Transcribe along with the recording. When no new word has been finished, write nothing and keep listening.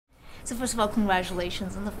So first of all,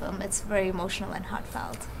 congratulations on the film. It's very emotional and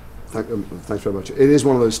heartfelt. Thanks very much. It is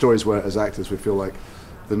one of those stories where, as actors, we feel like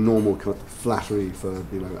the normal kind of flattery for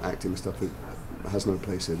acting stuff has no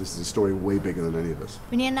place here. This is a story way bigger than any of us.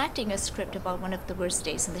 When you're enacting a script about one of the worst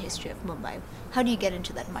days in the history of Mumbai, how do you get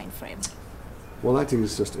into that mind frame? Well, acting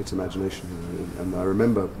is just, it's imagination. And I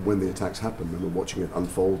remember when the attacks happened, I remember watching it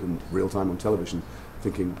unfold in real time on television,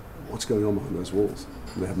 thinking, what's going on behind those walls?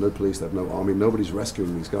 And they have no police, they have no army, nobody's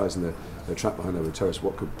rescuing these guys, and they're trapped behind there with terrorists.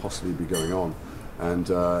 What could possibly be going on? And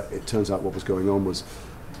it turns out what was going on was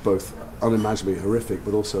both unimaginably horrific,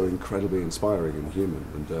 but also incredibly inspiring and human.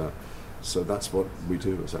 And so that's what we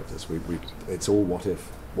do as actors. It's all what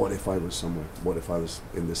if. What if I was somewhere? What if I was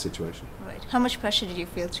in this situation? Right. How much pressure did you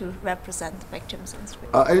feel to represent the victims on screen?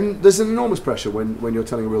 And there's an enormous pressure when you're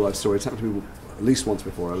telling a real life story. It's happened to me at least once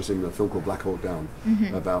before. I was in a film called Black Hawk Down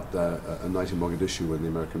about a night in Mogadishu when the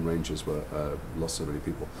American Rangers were lost so many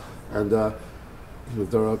people. And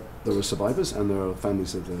there are survivors and there are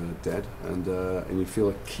families of the dead, and you feel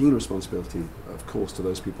a keen responsibility, of course, to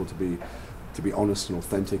those people to be honest and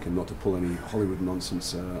authentic and not to pull any Hollywood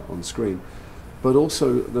nonsense on screen. But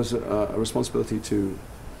also there's a responsibility to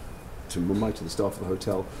Mumbai, to the staff of the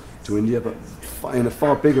hotel, to India, but in a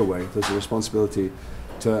far bigger way, there's a responsibility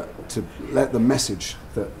to let the message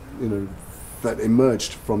that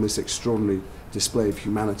emerged from this extraordinary display of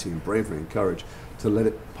humanity and bravery and courage, to let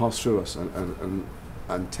it pass through us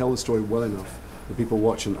and tell the story well enough that people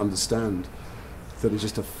watch and understand that it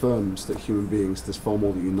just affirms that human beings, there's far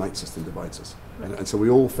more that unites us than divides us. And so we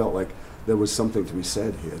all felt like there was something to be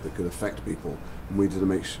said here that could affect people, and we needed to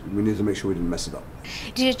make sure we didn't mess it up.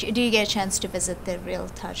 Did you get a chance to visit the real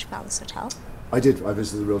Taj Palace Hotel? I did. I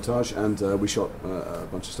visited the real Taj, and we shot a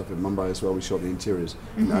bunch of stuff in Mumbai as well. We shot the interiors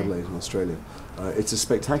in Adelaide in Australia. It's a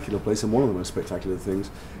spectacular place, and one of the most spectacular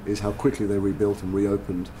things is how quickly they rebuilt and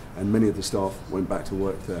reopened, and many of the staff went back to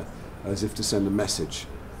work there as if to send a message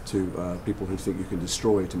to people who think you can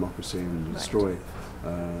destroy democracy and destroy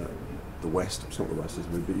the West. It's not the West,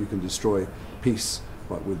 but you can destroy peace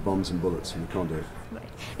with bombs and bullets, and you can't do it. Right.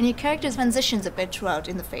 And your character transitions a bit throughout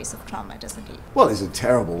in the face of trauma, doesn't he? Well, he's a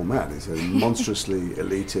terrible man. He's a monstrously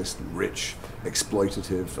elitist, rich,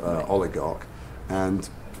 exploitative oligarch, and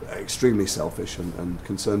extremely selfish and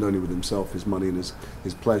concerned only with himself, his money and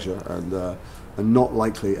his pleasure, and not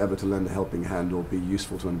likely ever to lend a helping hand or be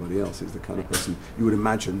useful to anybody else. He's the kind of person you would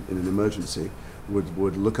imagine in an emergency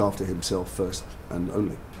would look after himself first and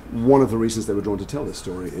only. One of the reasons they were drawn to tell this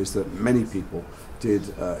story is that many people did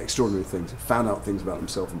extraordinary things, found out things about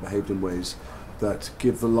themselves and behaved in ways that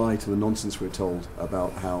give the lie to the nonsense we're told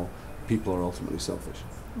about how people are ultimately selfish.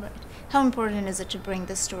 Right. How important is it to bring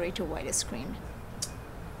this story to a wider screen?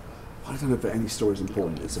 I don't know if any story is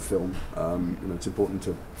important. It's a film. It's important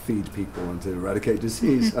to feed people and to eradicate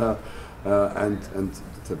disease and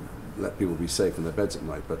to let people be safe in their beds at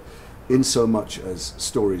night. But in so much as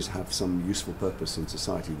stories have some useful purpose in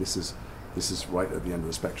society, this is right at the end of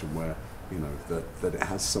the spectrum where that it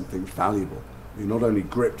has something valuable. You're not only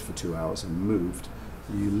gripped for 2 hours and moved,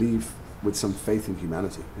 you leave with some faith in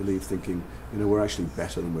humanity. You leave thinking, we're actually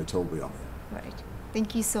better than we're told we are. Right.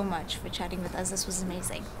 Thank you so much for chatting with us. This was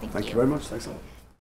amazing. Thank you very much. Thanks a lot.